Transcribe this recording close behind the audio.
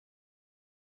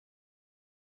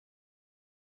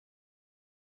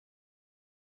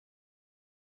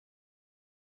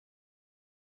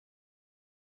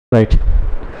Right.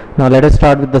 Now let us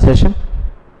start with the session.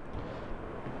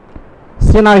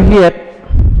 See now here,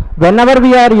 whenever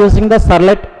we are using the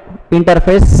Servlet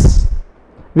interface,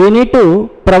 we need to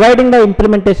providing the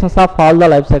implementations of all the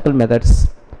lifecycle methods.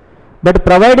 But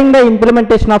providing the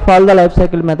implementation of all the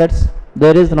lifecycle methods,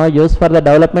 there is no use for the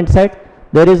development side,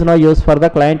 there is no use for the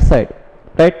client side,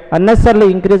 right? Unnecessarily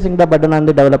increasing the burden on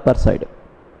the developer side,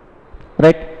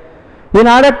 right? In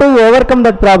order to overcome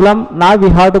that problem, now we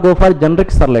have to go for generic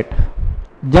Servlet.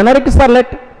 Generic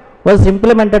Servlet was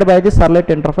implemented by the Servlet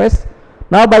interface.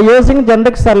 Now by using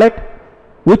generic Servlet,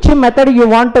 which method you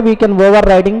want, we can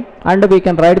overriding and we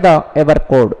can write the ever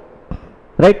code,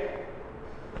 right?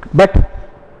 But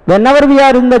whenever we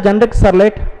are in the generic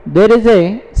Servlet, there is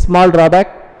a small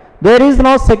drawback. There is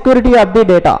no security of the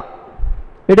data.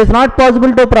 It is not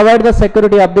possible to provide the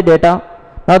security of the data.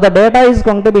 Now the data is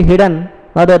going to be hidden.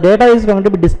 Now the data is going to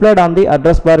be displayed on the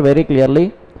address bar very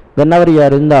clearly whenever you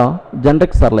are in the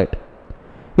generic Servlet.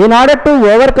 In order to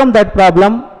overcome that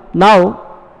problem, now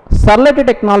Servlet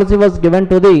technology was given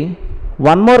to the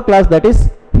one more class, that is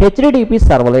HADOOP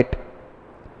Servlet.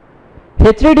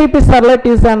 HADOOP Servlet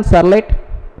is an Servlet.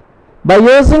 By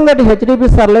using that HADOOP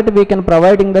Servlet, we can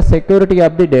providing the security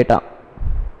of the data.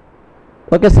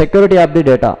 Okay, security of the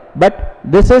data. But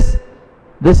this is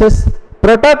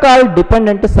protocol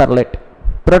dependent Servlet.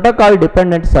 Protocol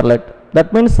dependent Servlet.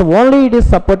 That means only it is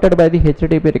supported by the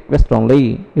HADOOP request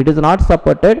only. It is not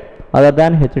supported other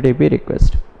than HADOOP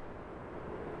request.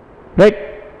 Right?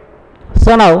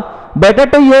 So now better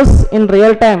to use in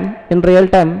real time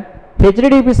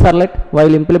HADOOP Servlet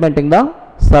while implementing the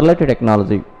Servlet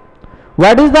technology.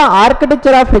 What is the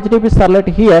architecture of HADOOP Servlet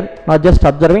here? Now just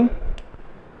observing.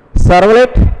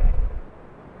 Servlet.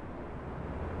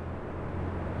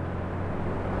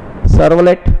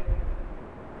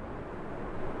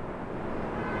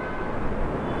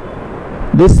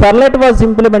 This Servlet was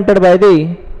implemented by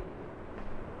the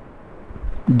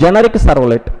generic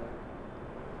Servlet.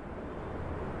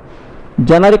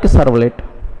 Generic Servlet.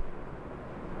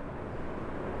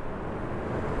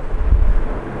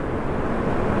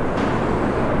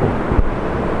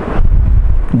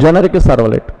 Generic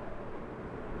Servlet.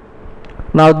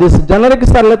 Now this generic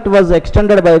Servlet was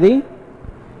extended by the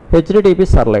HADOOP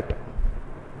Servlet.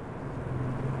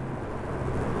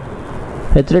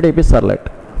 HADOOP Servlet.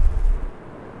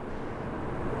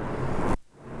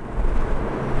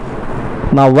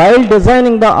 Now while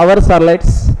designing the our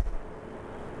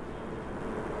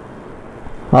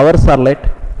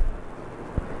Servlet,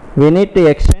 we need to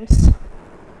extend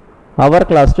our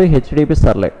class to HADOOP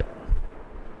Servlet.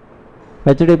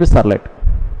 HADOOP Servlet.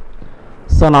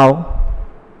 So now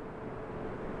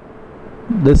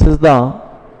this is the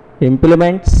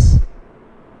implements.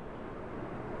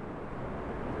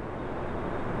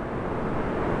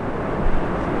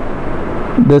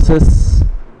 This is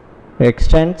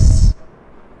extends.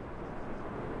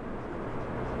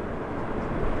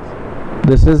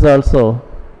 This is also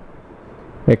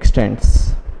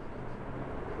extends.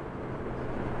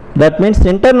 That means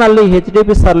internally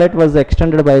HADOOP Servlet was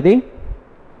extended by the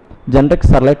generic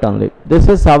Servlet only. This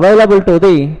is available to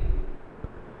the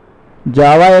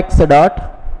javax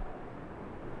dot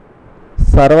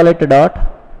servlet dot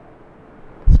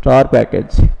star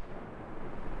package.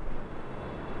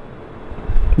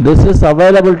 This is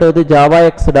available to the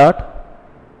javax dot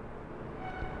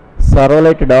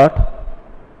servlet dot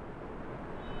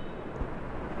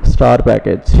star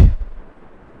package.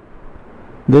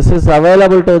 This is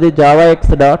available to the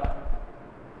javax dot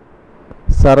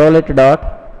servlet dot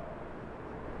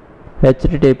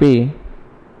http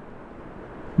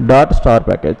dot star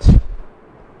package,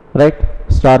 right?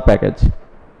 Star package.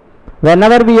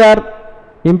 Whenever we are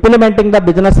implementing the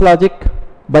business logic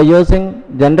by using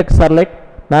generic Servlet,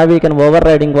 now we can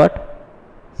overriding what?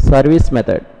 Service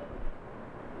method.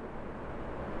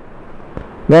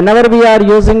 Whenever we are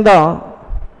using the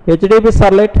HADOOP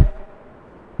Servlet,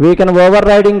 we can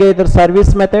overriding either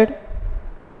service method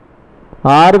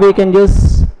or we can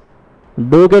use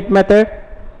do get method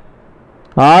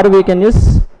or we can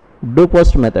use do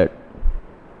post method.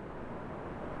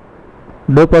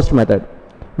 Do post method.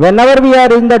 Whenever we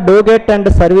are in the do get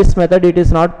and service method, it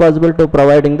is not possible to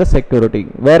providing the security.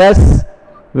 Whereas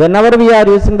whenever we are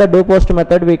using the do post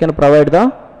method, we can provide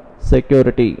the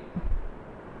security.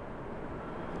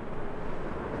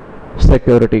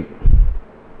 Security.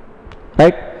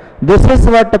 Right? This is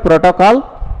what the protocol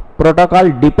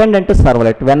dependent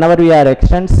Servlet. Whenever we are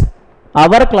extends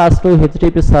our class to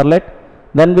HADOOP Servlet,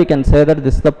 then we can say that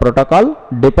this is the protocol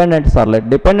dependent Servlet.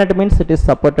 Dependent means it is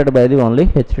supported by the only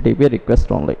HTTP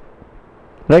request only,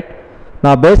 right?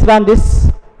 Now based on this,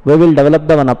 we will develop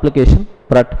the one application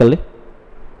practically,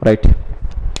 right?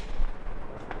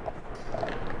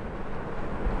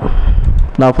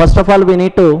 Now first of all we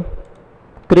need to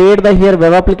create the here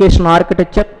web application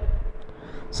architecture.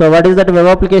 So what is that web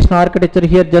application architecture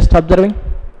here, just observing.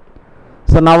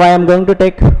 So now I am going to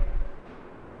take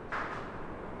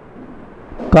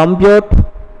compute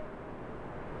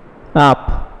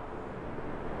app.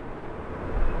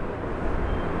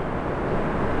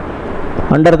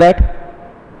 Under that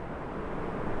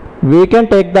we can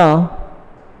take the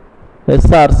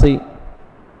src,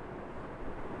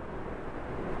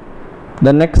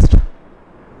 the next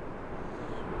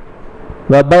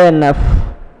webinf,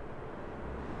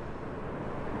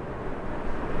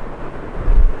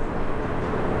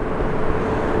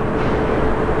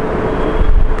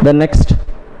 the next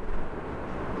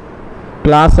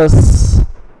classes,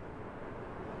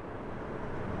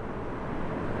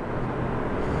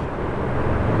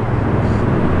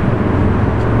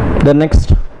 the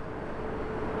next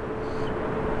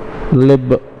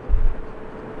lib,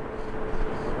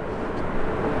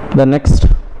 the next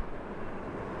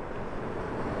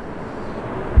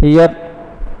here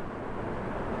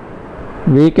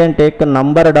we can take a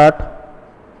number dot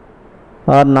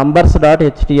or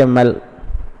numbers.html,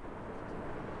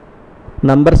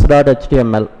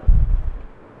 numbers.html.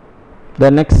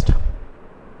 The next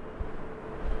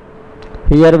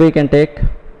here we can take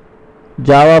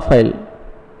Java file.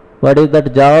 What is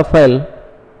that Java file?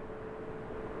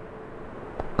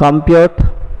 Compute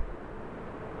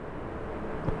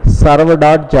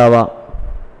server.java.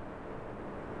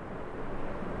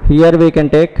 Here we can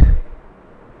take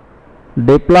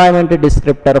deployment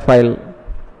descriptor file.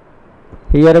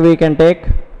 Here we can take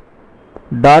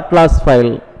dot class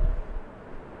file,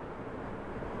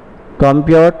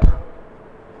 compute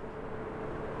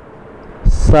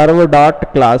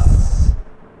server.class.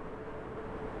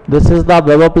 This is the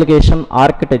web application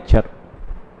architecture,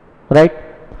 right?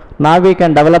 Now we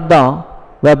can develop the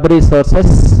web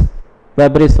resources.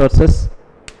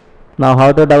 Now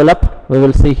how to develop, we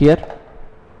will see here.